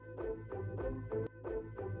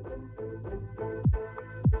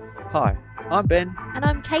Hi, I'm Ben. And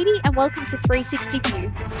I'm Katie, and welcome to 360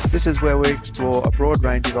 View. This is where we explore a broad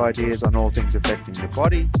range of ideas on all things affecting your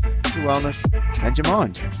body, your wellness, and your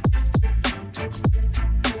mind.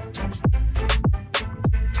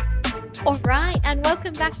 All right, and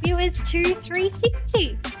welcome back, viewers, to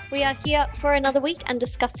 360. We are here for another week and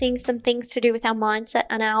discussing some things to do with our mindset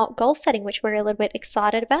and our goal setting, which we're a little bit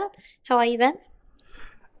excited about. How are you, Ben?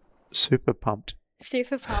 Super pumped.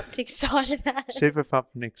 Super pumped, excited. Super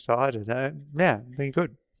pumped and excited. Yeah, been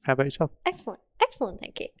good. How about yourself? Excellent,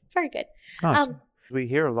 thank you. Very good. Nice. We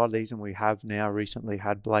hear a lot of these, and we have now recently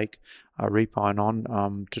had Blake Repine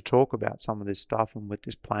on to talk about some of this stuff and with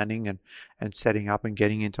this planning and setting up and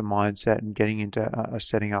getting into mindset and getting into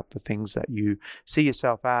setting up the things that you see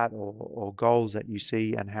yourself at or goals that you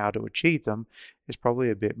see and how to achieve them is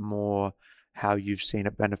probably a bit more how you've seen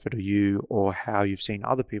it benefit you or how you've seen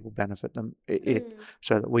other people benefit them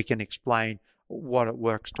so that we can explain what it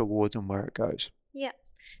works towards and where it goes. Yeah.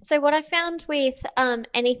 So what I found with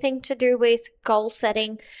anything to do with goal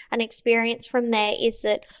setting and experience from there is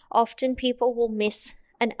that often people will miss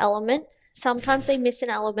an element. Sometimes they miss an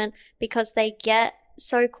element because they get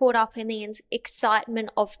so caught up in the excitement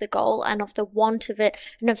of the goal and of the want of it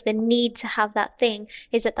and of the need to have that thing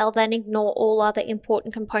is that they'll then ignore all other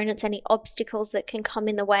important components, any obstacles that can come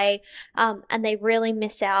in the way, and they really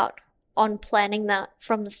miss out on planning that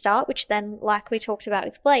from the start, which then, like we talked about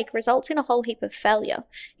with Blake, results in a whole heap of failure.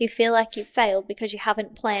 You feel like you failed because you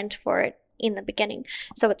haven't planned for it in the beginning.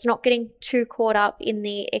 So it's not getting too caught up in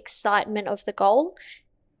the excitement of the goal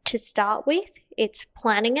to start with. It's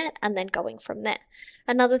planning it and then going from there.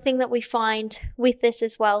 Another thing that we find with this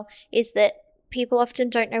as well is that people often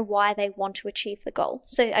don't know why they want to achieve the goal.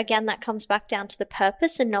 So again, that comes back down to the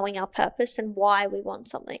purpose and knowing our purpose and why we want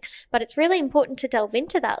something. But it's really important to delve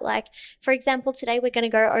into that. Like, for example, today we're going to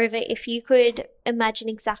go over if you could imagine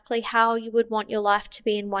exactly how you would want your life to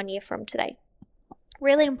be in 1 year from today.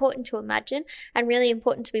 Really important to imagine and really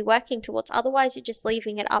important to be working towards. Otherwise, you're just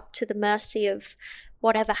leaving it up to the mercy of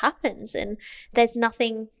whatever happens. And there's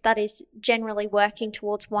nothing that is generally working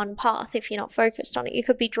towards one path if you're not focused on it. You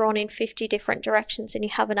could be drawn in 50 different directions and you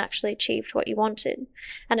haven't actually achieved what you wanted.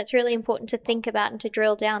 And it's really important to think about and to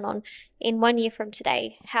drill down on in 1 year from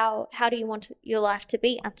today, how do you want your life to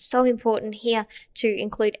be? And so important here to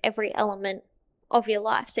include every element of your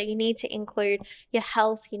life. So you need to include your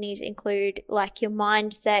health, you need to include like your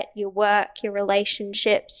mindset, your work, your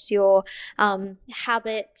relationships, your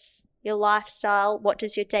habits, your lifestyle. What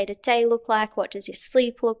does your day-to-day look like? What does your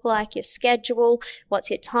sleep look like? Your schedule? What's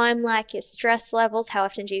your time like? Your stress levels? How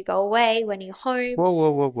often do you go away? When are you home?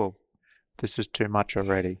 Whoa. This is too much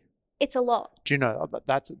already. It's a lot. Do you know,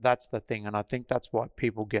 that's the thing, and I think that's why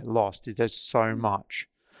people get lost, is there's so much.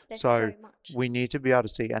 So much. We need to be able to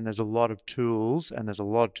see, and there's a lot of tools,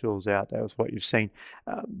 out there with what you've seen.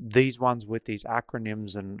 These ones with these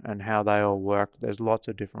acronyms and how they all work, there's lots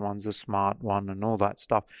of different ones, the SMART one and all that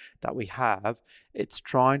stuff that we have. It's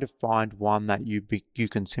trying to find one that you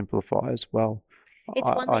can simplify as well.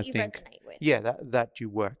 It's one that you resonate with. Yeah, that you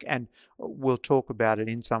work. And we'll talk about it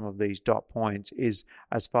in some of these dot points is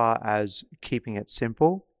as far as keeping it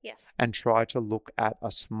simple. Yes. And try to look at a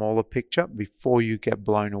smaller picture before you get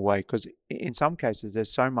blown away. Because in some cases,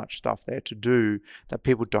 there's so much stuff there to do that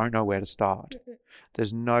people don't know where to start. Mm-hmm.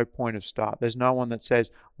 There's no point of start. There's no one that says,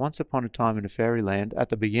 once upon a time in a fairyland at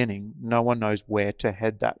the beginning, no one knows where to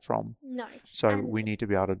head that from. No. So we need to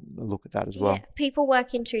be able to look at that as well. People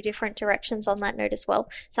work in two different directions on that note as well.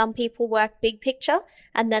 Some people work big picture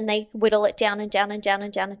and then they whittle it down and down and down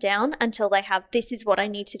and down and down until they have, this is what I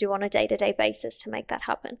need to do on a day-to-day basis to make that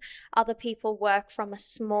happen. Other people work from a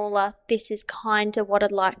smaller, this is kind of what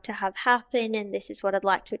I'd like to have happen and this is what I'd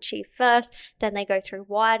like to achieve first. Then they go through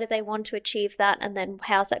why do they want to achieve that and then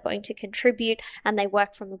how's that going to contribute, and they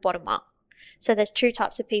work from the bottom up. So there's two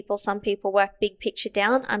types of people. Some people work big picture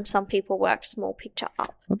down and some people work small picture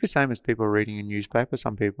up. It'll be the same as people reading a newspaper.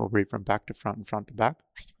 Some people read from back to front and front to back.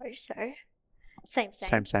 I suppose so. Same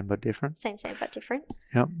but different. Same but different.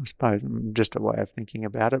 Yeah, I suppose. Just a way of thinking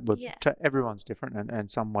about it. But everyone's different and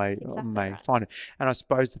some way may find it. And I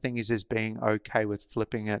suppose the thing is being okay with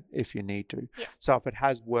flipping it if you need to. Yes. So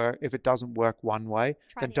if it doesn't work one way,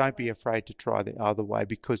 then don't be afraid to try the other way,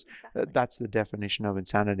 because that's the definition of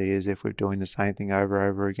insanity, is if we're doing the same thing over and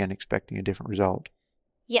over again expecting a different result.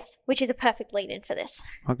 Yes, which is a perfect lead-in for this.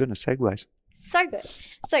 My goodness, segues. So good.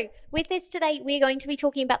 So with this today, we're going to be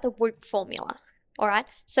talking about the WHOOP formula. All right.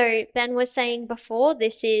 So Ben was saying before,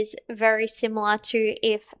 this is very similar to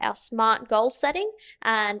if our SMART goal setting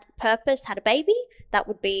and purpose had a baby, that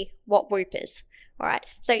would be what WHOOP is. All right.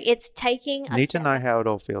 So it's taking a Need to step know how it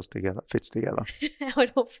all fits together. how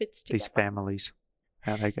it all fits together. These families,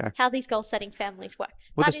 how they go. How these goal setting families work.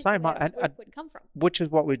 Well, That the is same, where and hope would come from. which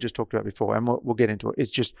is what we just talked about before, and we'll get into it.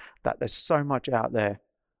 It's just that there's so much out there,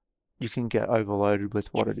 you can get overloaded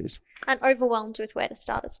with what Yes. it is. And overwhelmed with where to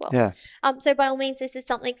start as well. Yeah. So by all means, this is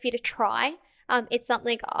something for you to try. It's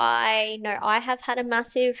something I know I have had a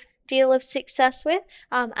massive deal of success with,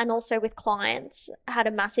 and also with clients, had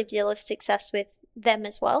a massive deal of success with them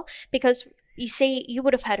as well. Because you see, you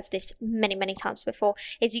would have heard of this many, many times before,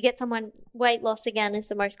 is you get someone, weight loss again is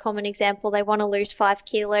the most common example. They want to lose 5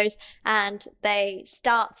 kilos and they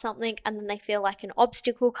start something and then they feel like an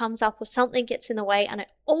obstacle comes up or something gets in the way, and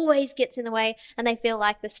it always gets in the way, and they feel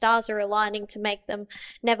like the stars are aligning to make them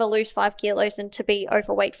never lose 5 kilos and to be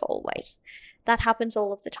overweight for always. That happens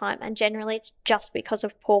all of the time, and generally it's just because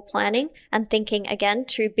of poor planning and thinking, again,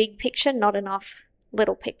 too big picture, not enough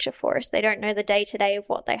little picture for us. They don't know the day-to-day of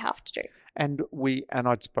what they have to do. And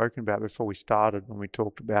I'd spoken about before we started when we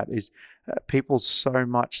talked about is people so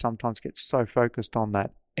much sometimes get so focused on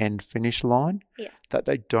that end finish line that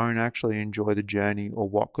they don't actually enjoy the journey or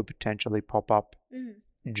what could potentially pop up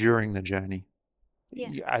during the journey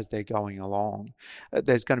as they're going along.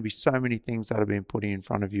 There's going to be so many things that are being put in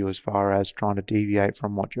front of you as far as trying to deviate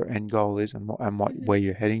from what your end goal is and where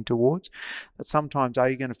you're heading towards. That sometimes, are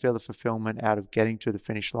you going to feel the fulfillment out of getting to the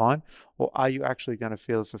finish line, or are you actually going to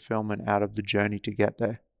feel the fulfillment out of the journey to get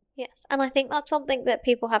there? Yes, and I think that's something that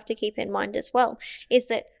people have to keep in mind as well, is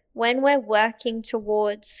that when we're working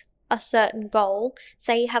towards a certain goal,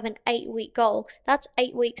 say you have an 8-week goal, that's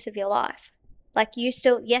 8 weeks of your life. Like you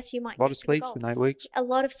still, yes, you might. A lot of sleeps in 8 weeks. A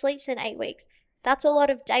lot of sleeps in 8 weeks. That's a lot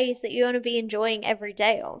of days that you're going to be enjoying every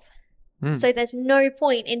day of. So there's no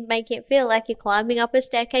point in making it feel like you're climbing up a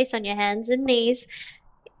staircase on your hands and knees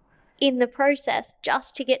in the process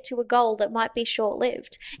just to get to a goal that might be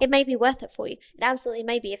short-lived. It may be worth it for you. It absolutely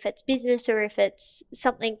may be. If it's business or if it's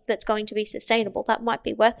something that's going to be sustainable, that might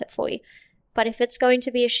be worth it for you. But if it's going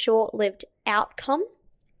to be a short-lived outcome,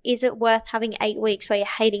 is it worth having 8 weeks where you're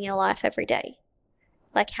hating your life every day?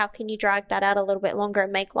 Like, how can you drag that out a little bit longer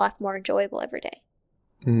and make life more enjoyable every day?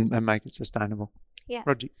 And make it sustainable. Yeah.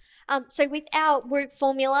 Roger. So with our root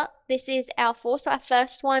formula, this is our 4. So our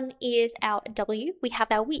first one is our W. We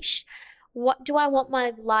have our wish. What do I want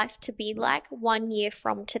my life to be like 1 year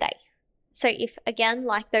from today? So if, again,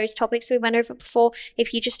 like those topics we went over before,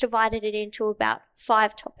 if you just divided it into about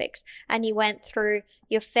 5 topics and you went through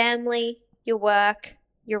your family, your work,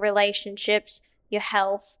 your relationships, your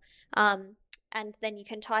health, and then you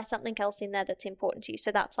can tie something else in there that's important to you. So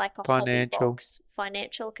that's like a financial hobby box.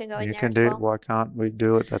 Financial can go in you there can as do well. it. Why can't we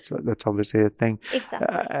do it? That's obviously a thing.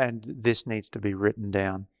 Exactly. And this needs to be written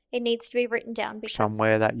down. It needs to be written down because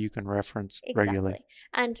somewhere that you can reference regularly.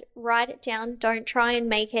 And write it down. Don't try and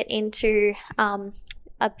make it into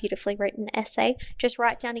a beautifully written essay. Just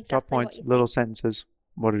write down exactly top points, what you little think. sentences,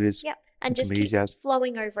 what it is. Yep. And It just can be keep easy as-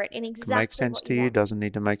 flowing over it in exactly Makes sense what to you, want. doesn't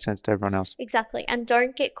need to make sense to everyone else. Exactly. And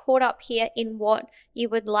don't get caught up here in what you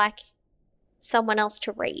would like someone else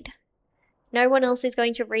to read. No one else is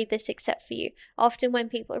going to read this except for you. Often when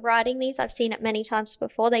people are writing these, I've seen it many times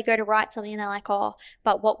before, they go to write something and they're like, oh,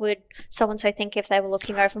 but what would so-and-so think if they were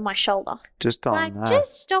looking over my shoulder? Just It's on like, that.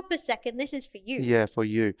 just stop a second. This is for you. Yeah, for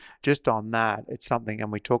you. Just on that, it's something,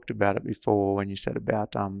 and we talked about it before when you said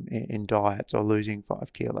about in diets or losing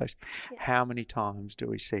 5 kilos. Yeah. How many times do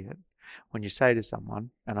we see it? When you say to someone,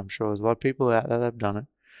 and I'm sure there's a lot of people out there that have done it,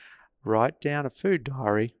 write down a food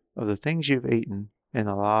diary of the things you've eaten in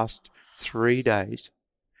the last 3 days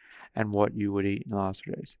and what you would eat in the last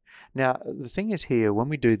 3 days. Now, the thing is here, when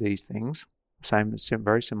we do these things,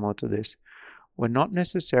 very similar to this, we're not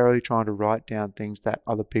necessarily trying to write down things that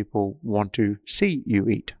other people want to see you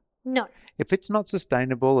eat. No. If it's not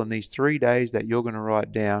sustainable and these 3 days that you're going to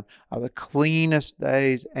write down are the cleanest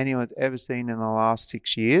days anyone's ever seen in the last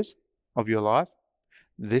 6 years of your life,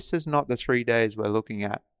 this is not the 3 days we're looking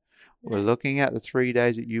at. No. We're looking at the 3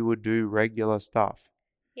 days that you would do regular stuff.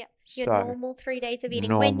 Yeah. Your So, normal 3 days of eating.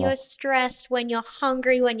 When normal. you're stressed, when you're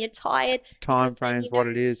hungry, when you're tired. Time because then frames, you what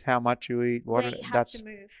know it is, how much you eat, where you have that's to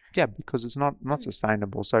move. yeah, because it's not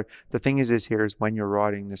sustainable. So the thing is here is when you're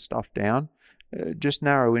writing this stuff down, just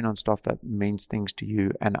narrow in on stuff that means things to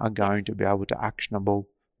you and are going Yes. to be able to actionable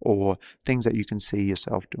or things that you can see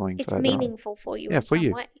yourself doing It's further on. meaningful for you in for some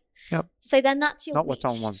you. way. Yep. So then that's your Not wish. what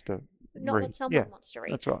someone wants to Not read. what someone Yeah, wants to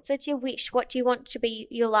read. that's right. So it's your wish. What do you want to be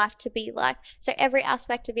your life to be like? So every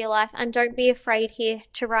aspect of your life, and don't be afraid here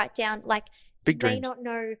to write down, like, Big you may dreams. not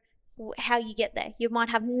know how you get there. You might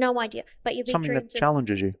have no idea, but your big Something that dreams of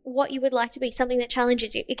challenges you. what you would like to be, something that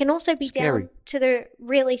challenges you. It can also be Scary. down to the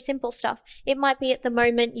really simple stuff. It might be at the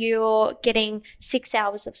moment you're getting 6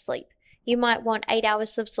 hours of sleep. You might want 8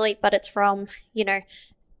 hours of sleep, but it's from,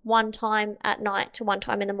 one time at night to one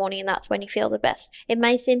time in the morning, and that's when you feel the best. It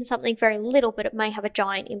may seem something very little, but it may have a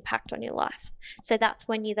giant impact on your life. So that's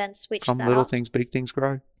when you then switch From that little up. things, big things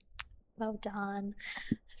grow. Well done.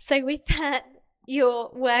 So with that, you're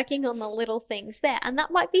working on the little things there, and that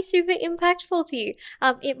might be super impactful to you.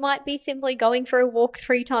 It might be simply going for a walk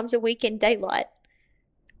 3 times a week in daylight.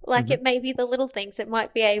 Like it may be the little things. It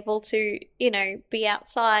might be able to, be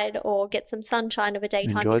outside or get some sunshine of a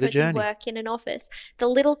daytime Enjoy the because you journey. work in an office. The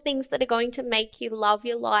little things that are going to make you love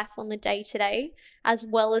your life on the day to day, as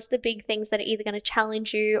well as the big things that are either going to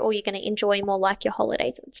challenge you or you're going to enjoy more, like your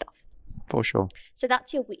holidays and stuff. For sure. So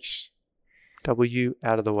that's your wish. W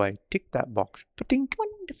out of the way. Tick that box. Ba-dink.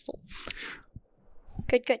 Wonderful.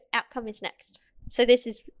 Good. Outcome is next. So this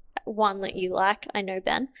is one that you like, I know,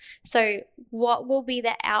 Ben. So what will be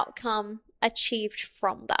the outcome achieved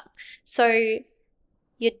from that? So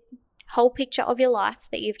your whole picture of your life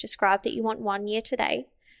that you've described that you want 1 year today,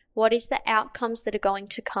 what is the outcomes that are going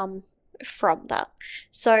to come from that?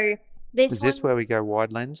 So Is this where we go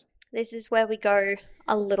wide lens? This is where we go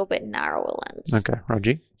a little bit narrower lens. Okay,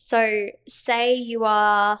 Roger. So say you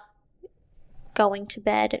are going to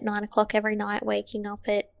bed at 9 o'clock every night, waking up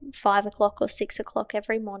at 5 o'clock or 6 o'clock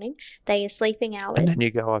every morning. They're your sleeping hours. And then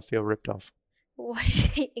you go, I feel ripped off.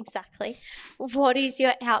 Exactly. What is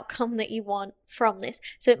your outcome that you want from this?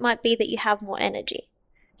 So it might be that you have more energy.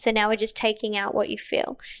 So now we're just taking out what you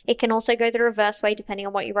feel. It can also go the reverse way depending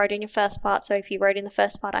on what you wrote in your first part. So if you wrote in the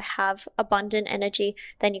first part, I have abundant energy,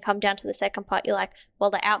 then you come down to the second part, you're like, well,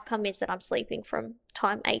 the outcome is that I'm sleeping from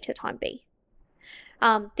time A to time B.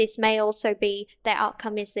 This may also be the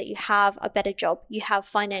outcome is that you have a better job, you have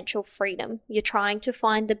financial freedom, you're trying to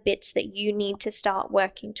find the bits that you need to start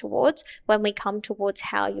working towards when we come towards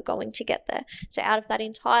how you're going to get there. So out of that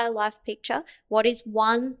entire life picture, what is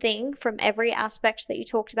one thing from every aspect that you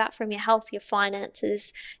talked about, from your health, your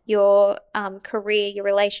finances, your career, your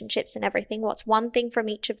relationships and everything, what's one thing from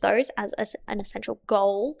each of those as an essential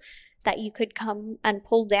goal that you could come and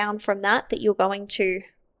pull down from that you're going to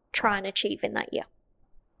try and achieve in that year?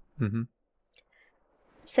 Mm-hmm.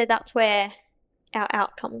 So that's where our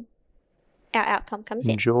outcome comes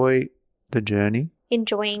in. Enjoy the journey.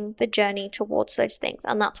 Enjoying the journey towards those things.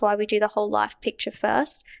 And that's why we do the whole life picture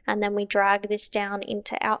first, and then we drag this down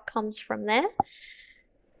into outcomes from there.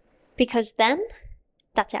 Because then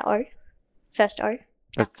that's our O. First O.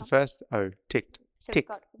 That's outcome. the first O. Ticked. So Tick.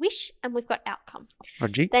 we've got wish and we've got outcome.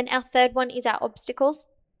 Roger. Then our third one is our obstacles.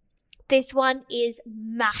 This one is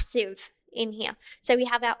massive in here. So we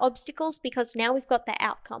have our obstacles because now we've got the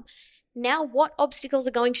outcome. Now what obstacles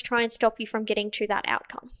are going to try and stop you from getting to that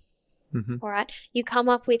outcome? Mm-hmm. All right. You come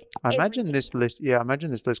up with I imagine this list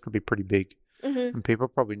could be pretty big. Mm-hmm. And people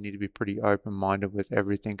probably need to be pretty open-minded with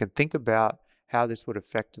everything and think about how this would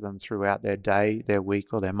affect them throughout their day, their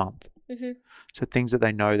week, or their month. Mm-hmm. So things that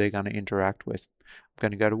they know they're going to interact with. I'm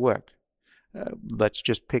going to go to work. Let's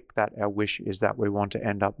just pick that our wish is that we want to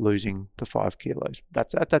end up losing the 5 kilos.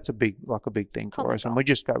 That's a big thing for Common us. And goal. we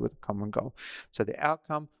just go with a common goal. So the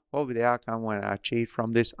outcome, what will be the outcome when I achieve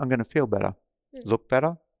from this? I'm going to feel better, look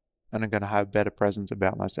better, and I'm going to have better presence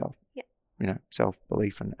about myself. Yeah.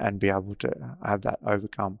 Self-belief and be able to have that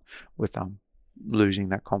overcome with losing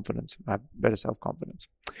that confidence, have better self-confidence.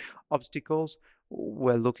 Obstacles,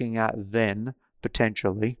 we're looking at then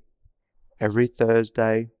potentially every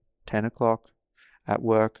Thursday, 10 o'clock at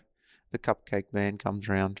work, the cupcake van comes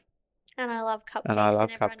round. And I love cupcakes. And I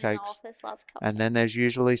love everyone in the cupcakes. office loves cupcakes. And then there's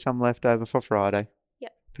usually some left over for Friday.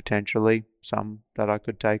 Yep. Potentially some that I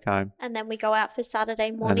could take home. And then we go out for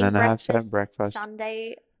Saturday morning and then breakfast, I have some breakfast.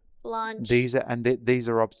 Sunday lunch. These are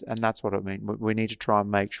and that's what I mean. We need to try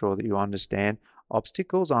and make sure that you understand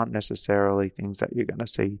obstacles aren't necessarily things that you're going to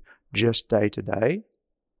see just day to day.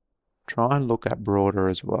 Try and look at broader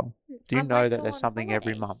as well. Do you I know might that go there's on something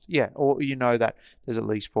every holidays. month? Yeah, or you know that there's at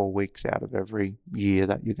least 4 weeks out of every year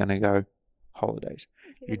that you're going to go holidays.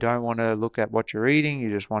 You don't want to look at what you're eating. You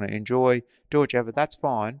just want to enjoy, do whichever. That's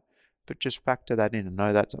fine, but just factor that in and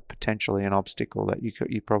know that's potentially an obstacle that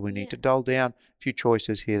you probably need to dull down. A few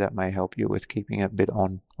choices here that may help you with keeping it a bit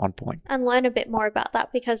on point. And learn a bit more about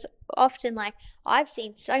that, because often, like I've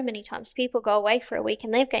seen so many times, people go away for a week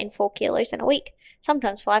and they've gained 4 kilos in a week,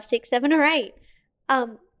 sometimes 5, 6, 7 or 8.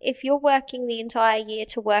 If you're working the entire year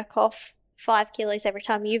to work off 5 kilos every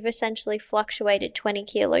time, you've essentially fluctuated 20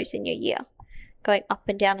 kilos in your year. going up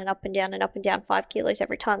and down and up and down and up and down 5 kilos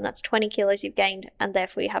every time. That's 20 kilos you've gained, and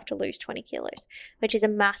therefore you have to lose 20 kilos, which is a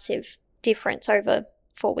massive difference over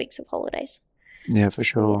 4 weeks of holidays. Yeah, for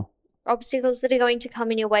sure. Obstacles that are going to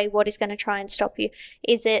come in your way, what is going to try and stop you?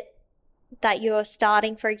 Is it that you're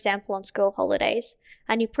starting, for example, on school holidays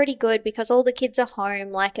and you're pretty good because all the kids are home,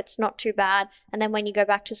 like it's not too bad, and then when you go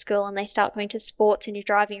back to school and they start going to sports and you're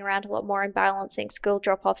driving around a lot more and balancing school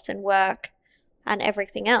drop-offs and work and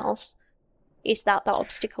everything else, is that the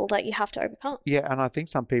obstacle that you have to overcome? Yeah, and I think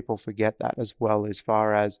some people forget that as well, as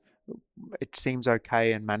far as it seems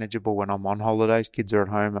okay and manageable when I'm on holidays, kids are at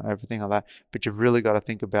home, everything like that. But you've really got to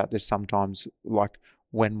think about this sometimes, like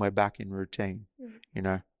when we're back in routine. You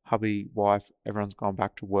know, hubby, wife, everyone's gone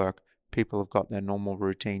back to work. People have got their normal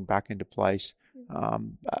routine back into place.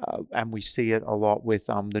 And we see it a lot with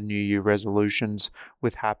the New Year resolutions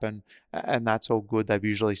with Happen, and that's all good. They've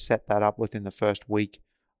usually set that up within the first week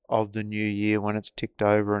of the new year when it's ticked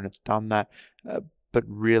over and it's done that. But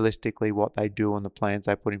realistically, what they do and the plans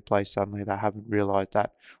they put in place, suddenly they haven't realized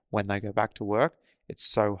that when they go back to work, it's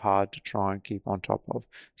so hard to try and keep on top of.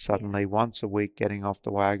 Suddenly, once a week getting off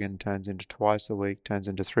the wagon turns into twice a week, turns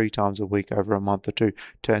into 3 times a week over a month or two,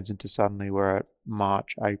 turns into suddenly we're at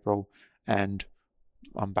March, April, and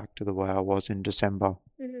I'm back to the way I was in December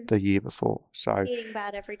the year before. So eating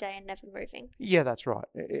bad every day and never moving. Yeah, that's right.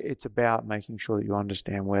 It's about making sure that you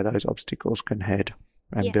understand where those obstacles can head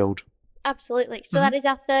and build. Absolutely. So that is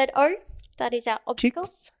our third O. That is our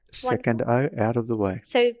obstacles. Second O out of the way.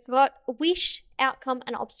 So we've got wish, outcome,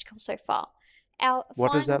 and obstacle so far.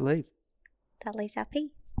 What does that leave? That leaves our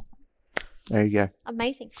P. There you go.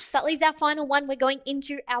 Amazing. So that leaves our final one. We're going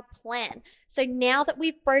into our plan. So now that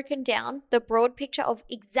we've broken down the broad picture of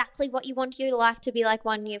exactly what you want your life to be like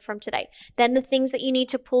 1 year from today, then the things that you need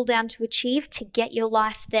to pull down to achieve to get your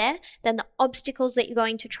life there, then the obstacles that you're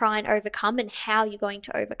going to try and overcome and how you're going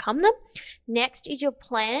to overcome them. Next is your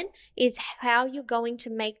plan, is how you're going to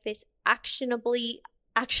make this actionable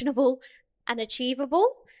and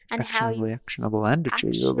achievable. And actionable and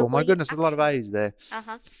achievable. My goodness, there's a lot of A's there.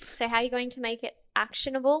 So how you're going to make it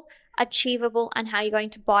actionable, achievable, and how you're going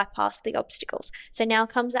to bypass the obstacles. So now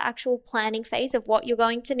comes the actual planning phase of what you're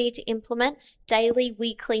going to need to implement daily,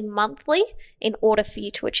 weekly, monthly in order for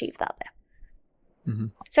you to achieve that there.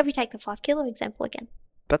 So if we take the 5 kilo example again.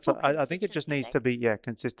 I think it just needs to be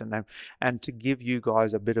consistent and to give you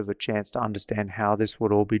guys a bit of a chance to understand how this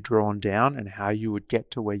would all be drawn down and how you would get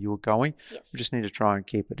to where you were going. We just need to try and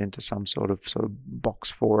keep it into some sort of box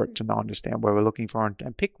for it to understand where we're looking for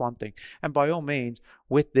and pick one thing. And by all means,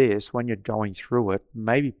 with this, when you're going through it,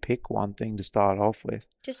 maybe pick one thing to start off with.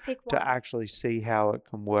 Just pick one. To actually see how it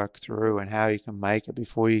can work through and how you can make it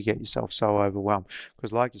before you get yourself so overwhelmed.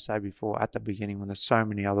 Because like you say before, at the beginning, when there's so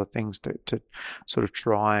many other things to sort of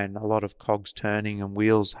try and a lot of cogs turning and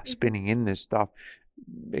wheels spinning in this stuff,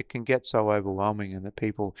 it can get so overwhelming.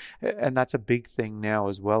 And that's a big thing now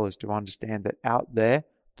as well, is to understand that out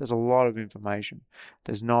there's a lot of information.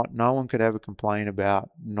 No one could ever complain about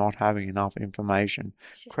not having enough information.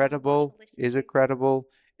 Credible? Is it credible?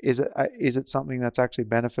 Is it something that's actually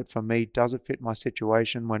benefit for me? Does it fit my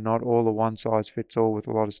situation? We're not all a one size fits all with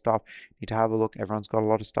a lot of stuff. You need to have a look. Everyone's got a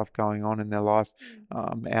lot of stuff going on in their life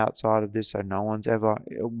outside of this, so no one's ever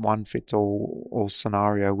one fits all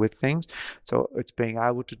scenario with things. So it's being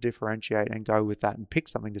able to differentiate and go with that and pick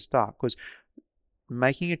something to start, because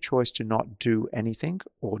making a choice to not do anything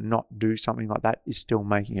or not do something like that is still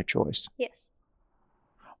making a choice. Yes.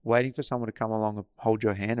 Waiting for someone to come along and hold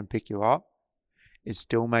your hand and pick you up is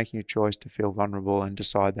still making a choice to feel vulnerable and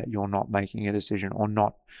decide that you're not making a decision or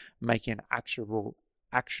not making an actionable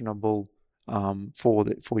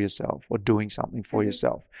for yourself or doing something for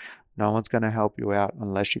yourself. No one's going to help you out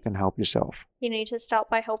unless you can help yourself. You need to start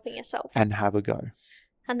by helping yourself. And have a go.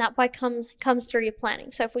 And that comes through your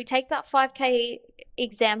planning. So if we take that 5K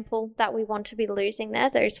example that we want to be losing there,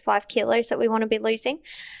 those 5 kilos that we want to be losing,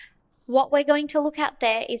 what we're going to look at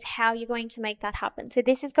there is how you're going to make that happen. So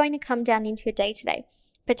this is going to come down into your day-to-day.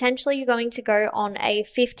 Potentially you're going to go on a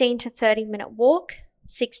 15 to 30 minute walk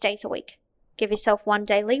 6 days a week. Give yourself 1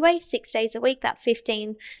 day leeway, 6 days a week, that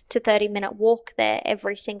 15 to 30 minute walk there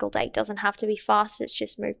every single day. It doesn't have to be fast, it's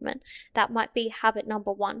just movement. That might be habit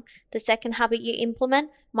number 1. The second habit you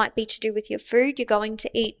implement might be to do with your food. You're going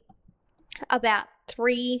to eat about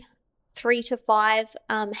 3 to 5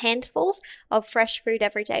 handfuls of fresh food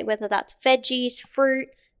every day, whether that's veggies, fruit.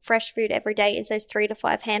 Fresh food every day is those 3 to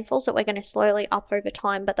 5 handfuls that we're going to slowly up over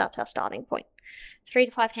time, but that's our starting point. 3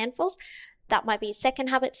 to 5 handfuls. That might be a second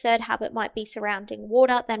habit. Third habit might be surrounding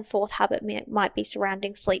water. Then fourth habit might be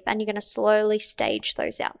surrounding sleep. And you're going to slowly stage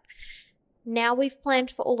those out. Now we've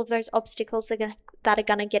planned for all of those obstacles that are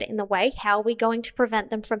going to get in the way. How are we going to prevent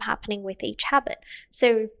them from happening with each habit?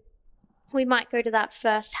 So we might go to that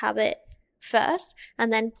first habit first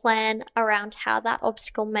and then plan around how that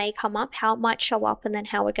obstacle may come up, how it might show up, and then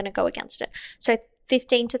how we're going to go against it. So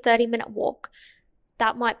 15 to 30-minute walk.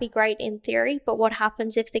 That might be great in theory, but what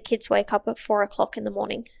happens if the kids wake up at 4 o'clock in the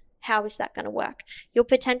morning? How is that going to work? Your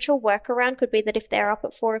potential workaround could be that if they're up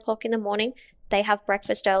at 4 o'clock in the morning, they have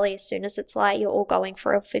breakfast early. As soon as it's light, you're all going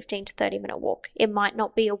for a 15 to 30-minute walk. It might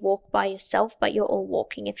not be a walk by yourself, but you're all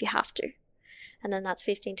walking if you have to. And then that's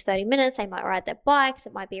 15 to 30 minutes. They might ride their bikes.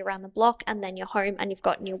 It might be around the block, and then you're home and you've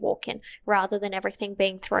gotten your walk in, rather than everything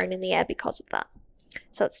being thrown in the air because of that.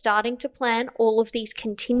 So it's starting to plan all of these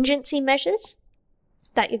contingency measures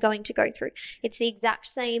that you're going to go through. It's the exact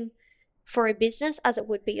same for a business as it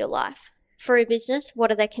would be your life. For a business,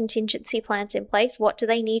 what are their contingency plans in place? What do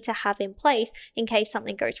they need to have in place in case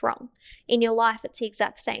something goes wrong? In your life, it's the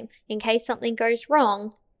exact same. In case something goes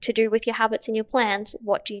wrong to do with your habits and your plans,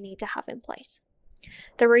 what do you need to have in place?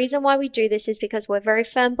 The reason why we do this is because we're very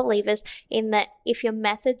firm believers in that if your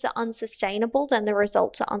methods are unsustainable, then the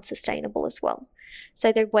results are unsustainable as well.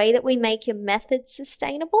 So the way that we make your methods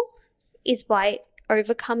sustainable is by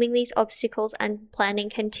overcoming these obstacles and planning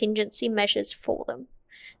contingency measures for them.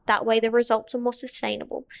 That way the results are more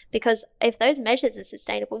sustainable, because if those measures are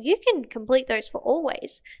sustainable, you can complete those for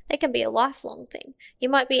always. They can be a lifelong thing. You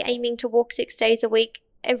might be aiming to walk 6 days a week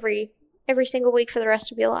every single week for the rest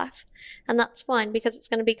of your life. And that's fine, because it's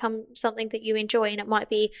going to become something that you enjoy, and it might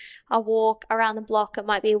be a walk around the block, it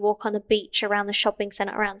might be a walk on the beach, around the shopping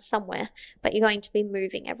centre, around somewhere, but you're going to be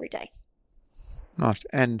moving every day. Nice.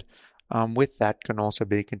 And with that can also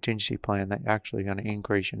be a contingency plan that you're actually going to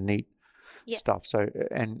increase your NEAT stuff. So,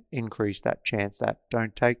 and increase that chance that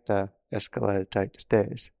don't take the escalator, take the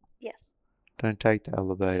stairs. Yes. Don't take the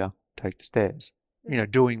elevator, take the stairs.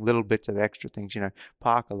 Doing little bits of extra things,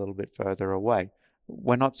 park a little bit further away.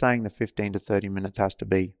 We're not saying the 15 to 30 minutes has to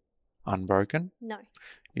be unbroken. No.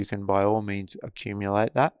 You can by all means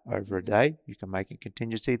accumulate that over a day. You can make a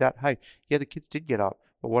contingency that, hey, yeah, the kids did get up,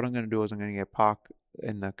 but what I'm going to do is I'm going to get parked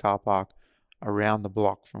in the car park around the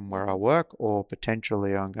block from where I work, or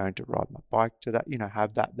potentially I'm going to ride my bike to that,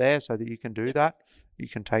 have that there so that you can do that. You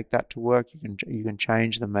can take that to work. You can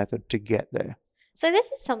change the method to get there. So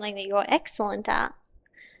this is something that you're excellent at.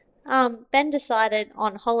 Ben decided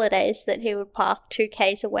on holidays that he would park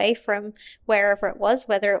 2Ks away from wherever it was,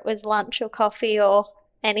 whether it was lunch or coffee or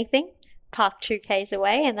anything. Park 2Ks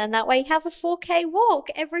away, and then that way you have a 4K walk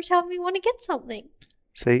every time you want to get something.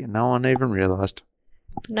 See, no one even realised.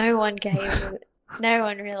 No one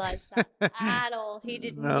realised that at all. He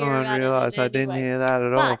didn't hear about it. No one realised. I didn't hear that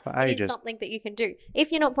at all for ages. It is something that you can do.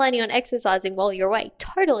 If you're not planning on exercising while you're away,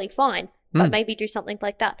 totally fine. But maybe do something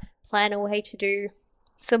like that. Plan a way to do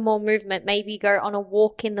some more movement. Maybe go on a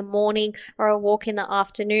walk in the morning or a walk in the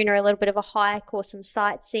afternoon, or a little bit of a hike or some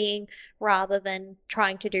sightseeing, rather than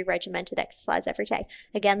trying to do regimented exercise every day.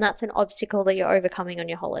 Again, that's an obstacle that you're overcoming on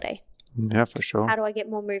your holiday. Yeah, for sure. How do I get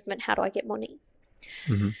more movement? How do I get more NEAT?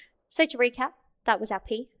 Mm-hmm. So to recap, that was our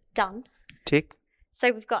P. Done. Tick.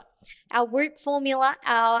 So we've got our WHOOP formula,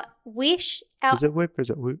 our wish. Is it WHOOP or is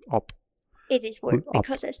it WHOOP op? It is WHOOP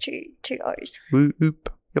because there's two O's. WHOOP.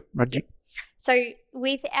 Yep, Reggie. So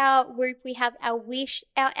with our WHOOP, we have our wish,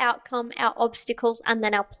 our outcome, our obstacles, and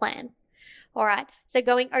then our plan. All right. So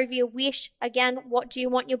going over your wish, again, what do you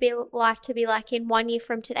want your life to be like in 1 year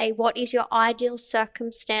from today? What is your ideal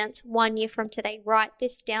circumstance 1 year from today? Write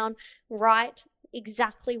this down. Write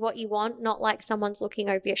exactly what you want, not like someone's looking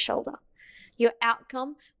over your shoulder. Your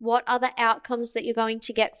outcome, what are the outcomes that you're going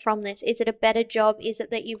to get from this? Is it a better job? Is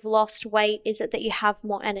it that you've lost weight? Is it that you have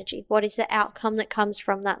more energy? What is the outcome that comes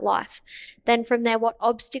from that life? Then from there, what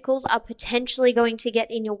obstacles are potentially going to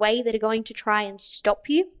get in your way that are going to try and stop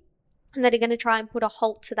you and that are going to try and put a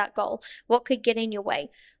halt to that goal? What could get in your way?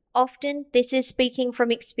 Often, this is speaking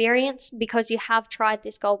from experience, because you have tried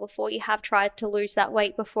this goal before. You have tried to lose that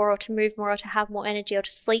weight before, or to move more, or to have more energy, or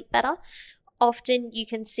to sleep better. Often you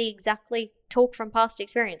can see exactly, talk from past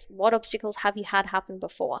experience. What obstacles have you had happen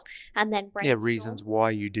before? And then brainstorm. Yeah, reasons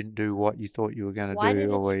why you didn't do what you thought you were going to do. Why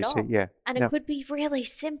did it stop? And it Yep. could be really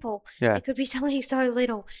simple. Yeah. It could be something so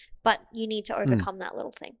little, but you need to overcome that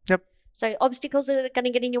little thing. Yep. So obstacles that are going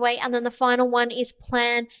to get in your way. And then the final one is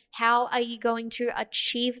plan. How are you going to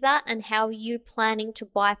achieve that? And how are you planning to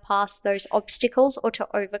bypass those obstacles or to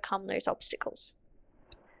overcome those obstacles?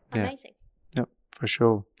 Yeah. Amazing. Yep, for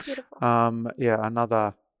sure. Beautiful.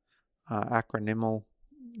 Another acronymal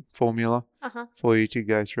formula for you to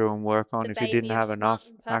go through and work on. The If you didn't baby of have enough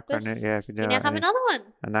Smart and Purpose. acronym, if you You didn't now have another one.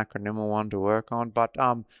 an acronymal one to work on. But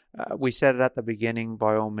we said it at the beginning,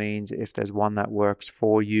 by all means, if there's one that works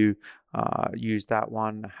for you, use that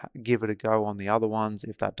one, give it a go on the other ones.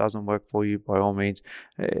 If that doesn't work for you, by all means,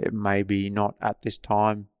 maybe not at this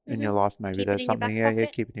time in your life, maybe there's something,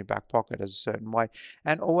 keep it in your back pocket as a certain way.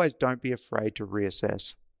 And always don't be afraid to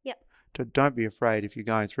reassess. Don't be afraid if you're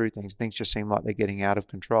going through things just seem like they're getting out of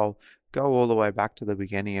control. Go all the way back to the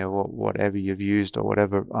beginning of whatever you've used or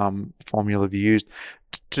whatever formula you've used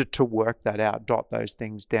to work that out, dot those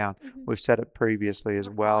things down. We've said it previously as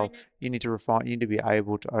well. You need to refine, you need to be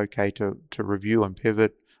able to review and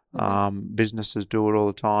pivot. Businesses do it all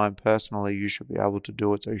the time. Personally, you should be able to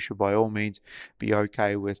do it. So you should by all means be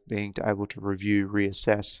okay with being able to review,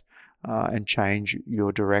 reassess, and change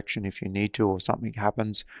your direction if you need to, or something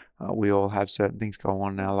happens. We all have certain things go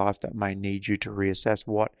on in our life that may need you to reassess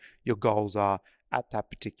what your goals are at that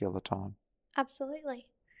particular time. Absolutely.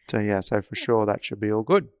 So for sure that should be all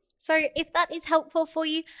good. So if that is helpful for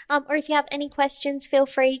you, or if you have any questions, feel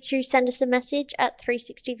free to send us a message at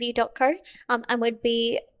 360view.co, and we'd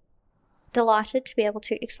be delighted to be able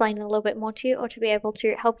to explain a little bit more to you, or to be able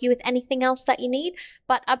to help you with anything else that you need.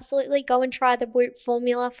 But absolutely go and try the Whoop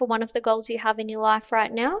formula for one of the goals you have in your life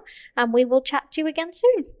right now, and we will chat to you again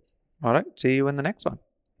soon. All right, see you in the next one.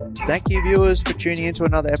 Thank you, viewers, for tuning in to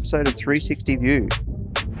another episode of 360 View.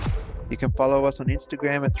 You can follow us on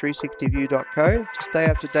Instagram at 360view.co to stay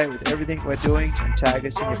up to date with everything we're doing, and tag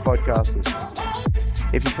us in your podcast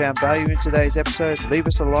listening. If you found value in today's episode, leave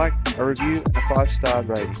us a like, a review, and a 5-star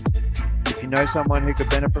rating. If you know someone who could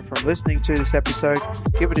benefit from listening to this episode,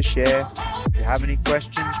 give it a share. If you have any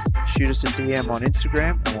questions, shoot us a DM on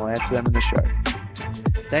Instagram and we'll answer them in the show.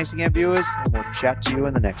 Thanks again, viewers, and we'll chat to you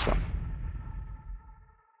in the next one.